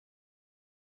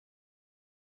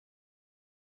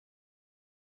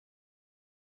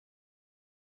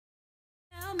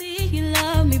Tell me you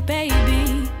love me,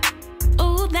 baby.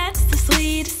 Oh, that's the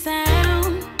sweetest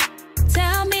sound.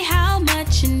 Tell me how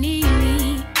much you need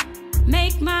me.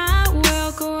 Make my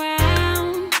world go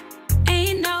round.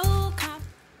 Ain't no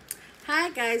Hi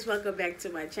guys, welcome back to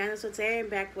my channel. So today I'm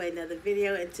back with another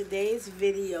video, and today's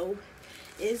video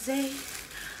is a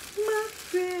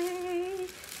mukbang.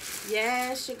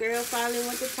 Yes, your girl finally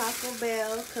went to Taco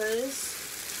Bell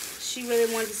because she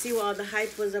really wanted to see what all the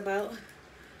hype was about.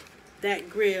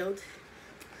 That grilled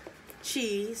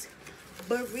cheese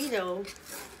burrito.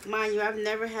 Mind you, I've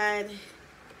never had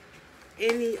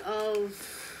any of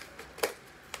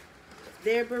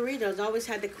their burritos. I always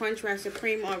had the Crunch Wrap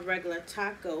Supreme or regular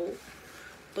taco.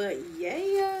 But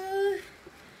yeah,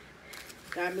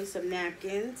 got me some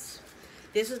napkins.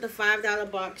 This is the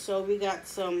 $5 box, so we got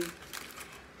some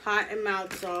hot and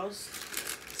mild sauce,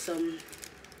 some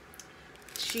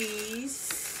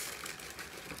cheese.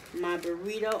 My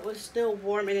burrito was still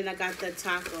warm, and then I got the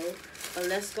taco. But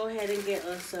let's go ahead and get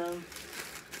us a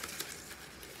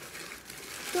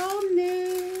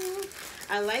thumbnail.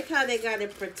 I like how they got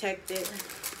it protected.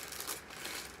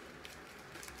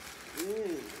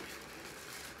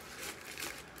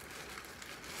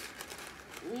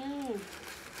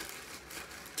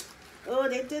 Oh,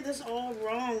 they did this all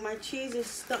wrong. My cheese is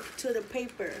stuck to the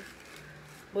paper.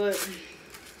 But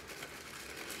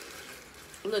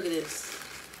look at this.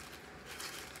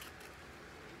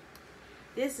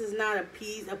 This is not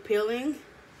appealing.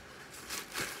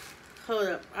 Hold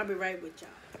up, I'll be right with y'all.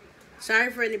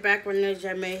 Sorry for any background noise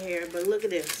I may hear, but look at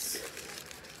this.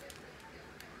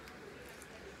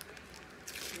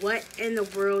 What in the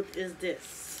world is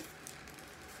this?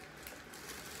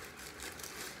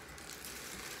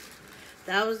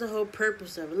 That was the whole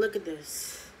purpose of it. Look at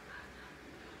this.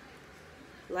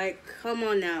 Like, come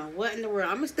on now. What in the world?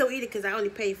 I'm going to still eat it because I only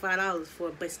paid $5 for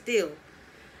it. But still,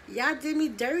 y'all did me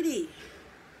dirty.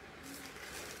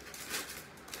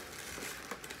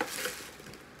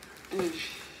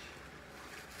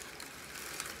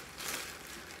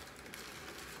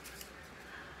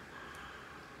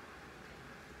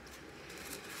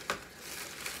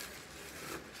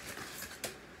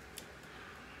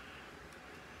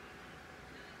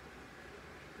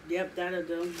 Yep, that'll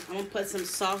do. I'm gonna put some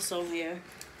sauce on here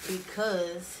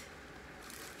because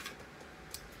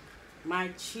my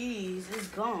cheese is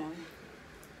gone.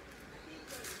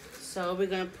 So we're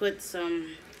gonna put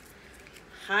some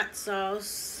hot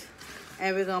sauce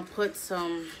and we're gonna put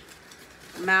some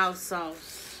mild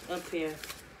sauce up here.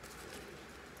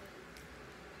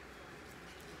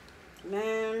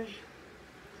 Man,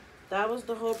 that was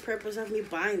the whole purpose of me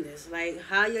buying this. Like,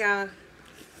 how y'all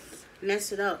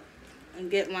mess it up and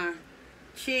get my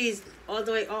cheese all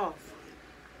the way off?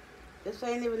 This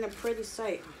ain't even a pretty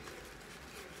sight.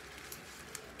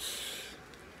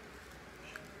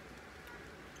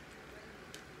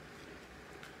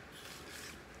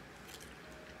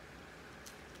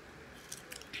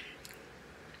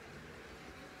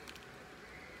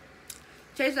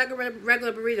 Tastes like a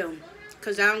regular burrito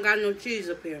because I don't got no cheese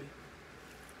up here.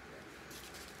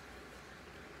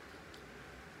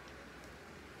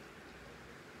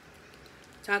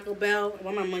 Taco Bell, I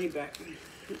want my money back.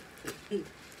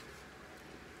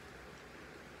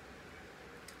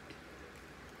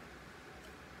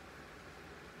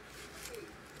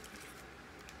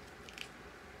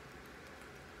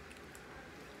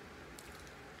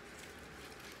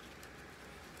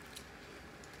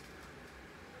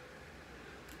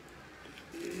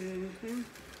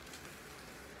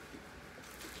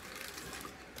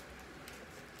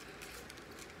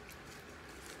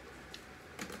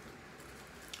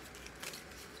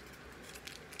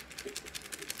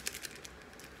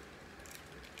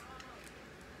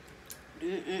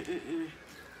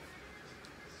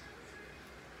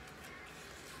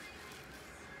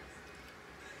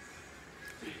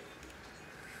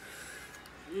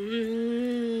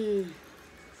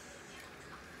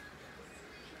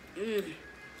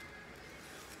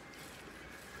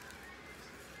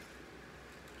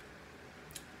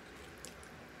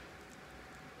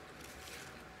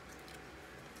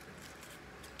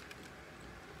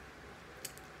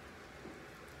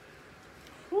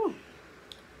 Whew.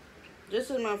 This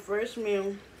is my first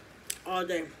meal all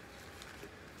day.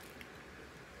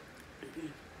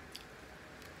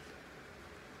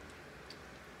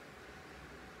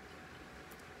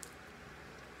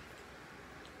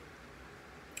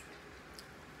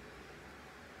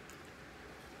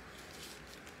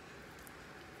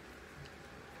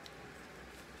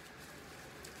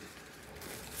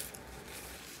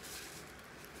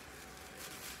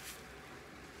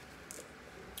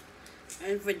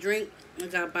 And for drink, I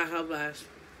got Baja Blast.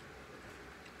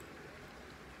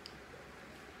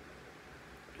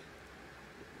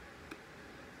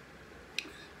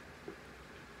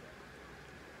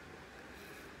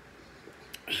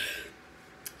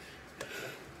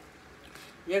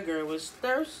 Your girl was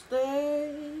thirsty.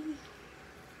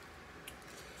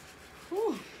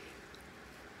 Whew.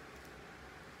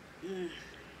 Mm.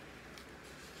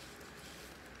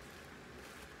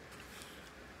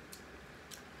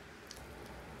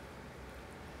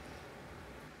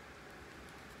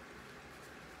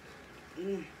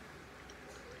 Mm.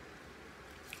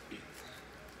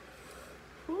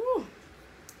 Whew.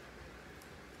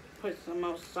 Put some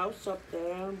more sauce up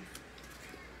there.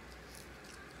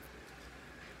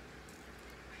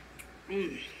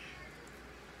 Mm.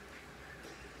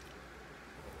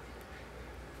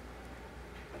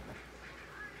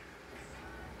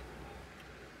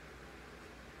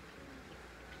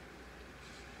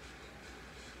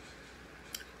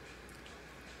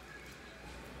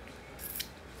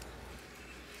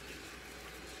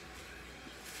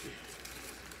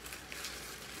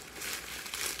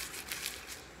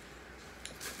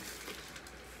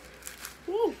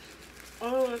 Woo.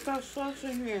 Oh, it got sauce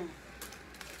in here.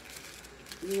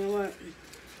 You know what?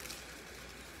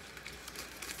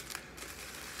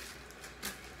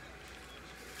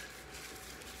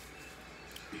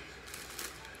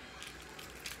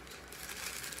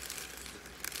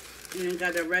 And then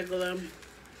got a regular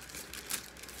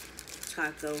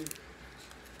taco.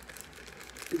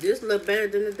 This look better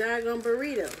than the daggone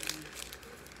burrito.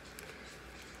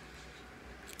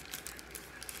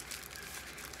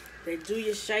 They do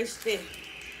your shiesty.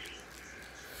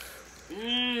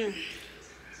 Mmm.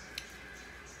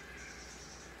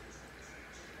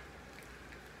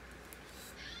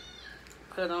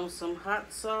 Put on some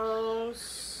hot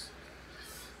sauce.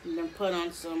 And then put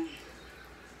on some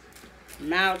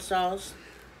mild sauce.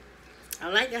 I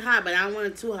like it hot, but I don't want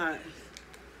it too hot.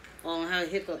 Or I'll have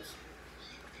hiccups.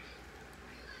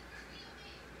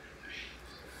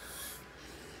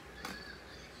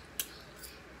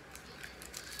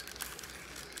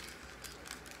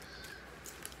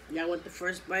 Y'all want the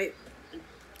first bite?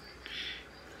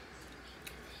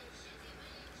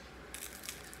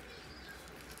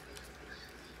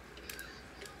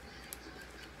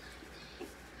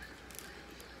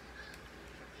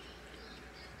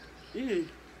 Mmm.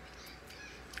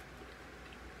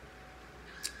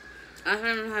 I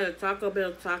haven't had a Taco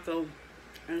Bell taco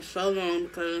in so long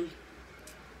because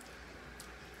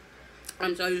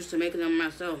I'm so used to making them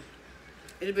myself.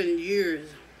 It's been years.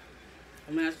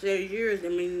 And when I say years, I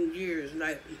mean years,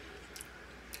 like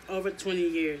over 20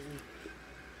 years.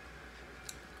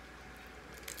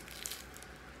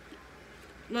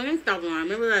 No, I'm talking about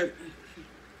maybe like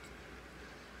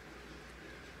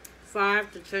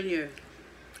 5 to 10 years.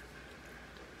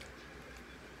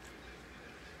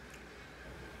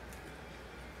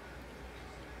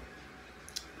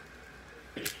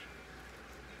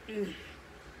 Mm.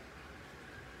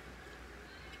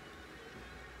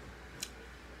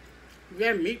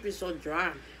 That meat is so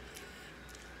dry.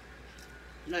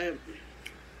 Like,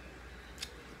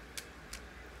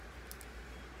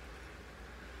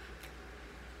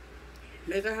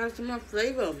 make it have some more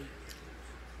flavor.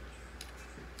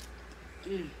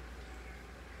 Mm.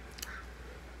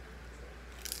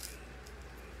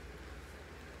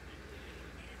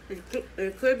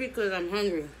 It could be because I'm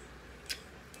hungry.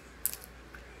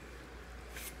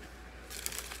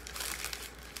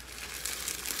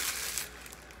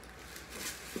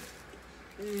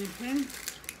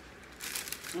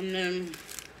 And then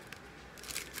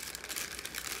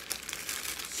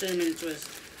cinnamon twist.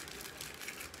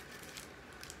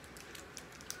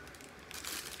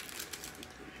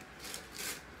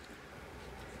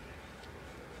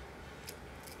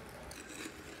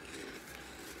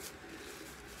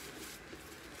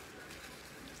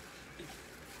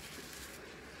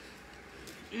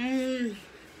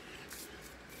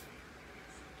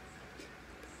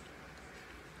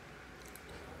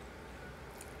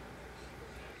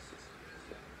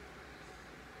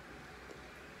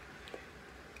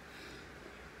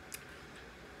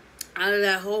 Out of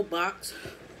that whole box,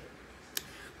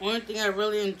 only thing I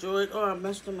really enjoyed, oh, I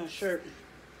messed up my shirt,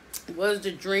 was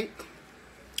the drink,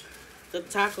 the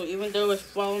taco, even though it's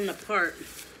falling apart.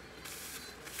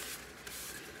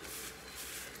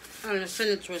 And the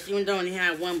cinnamon twist, even though I only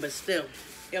had one, but still,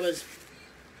 it was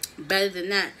better than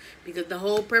that. Because the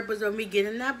whole purpose of me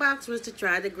getting that box was to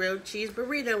try the grilled cheese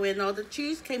burrito, and all the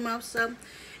cheese came off, so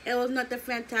it was nothing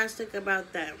fantastic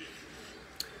about that.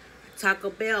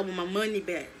 Taco Bell with my money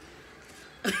back.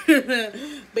 But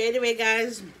anyway,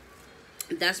 guys,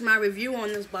 that's my review on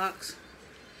this box.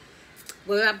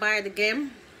 Will I buy it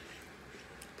again?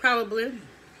 Probably.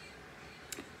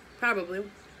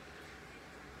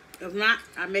 If not,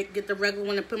 I may get the regular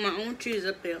one and put my own cheese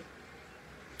up there.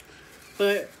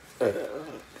 But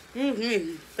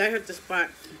That hurt the spot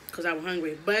because I was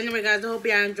hungry. But anyway, guys, I hope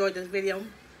y'all enjoyed this video.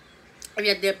 If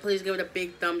you did, please give it a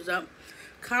big thumbs up.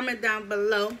 Comment down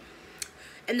below.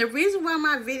 And the reason why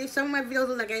some of my videos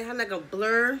look like I have like a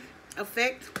blur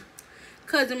effect,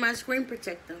 because of my screen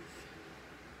protector.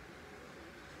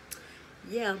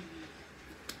 Yeah,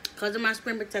 because of my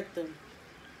screen protector.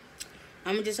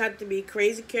 I'm gonna just have to be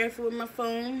crazy careful with my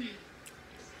phone,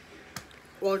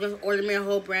 or just order me a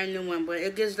whole brand new one. But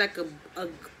it gives like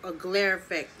a glare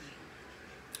effect,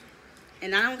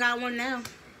 and I don't got one now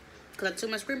because I took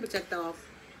my screen protector off.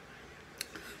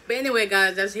 But anyway,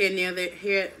 guys, that's here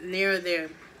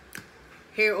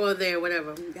or there,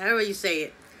 whatever, however you say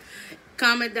it.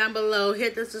 Comment down below,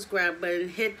 hit the subscribe button,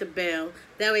 hit the bell.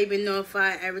 That way you'll be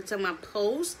notified every time I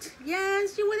post.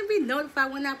 Yes, you want to be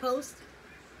notified when I post.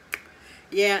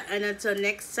 Yeah, and until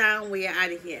next time, we are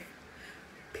out of here.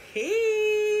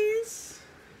 Peace.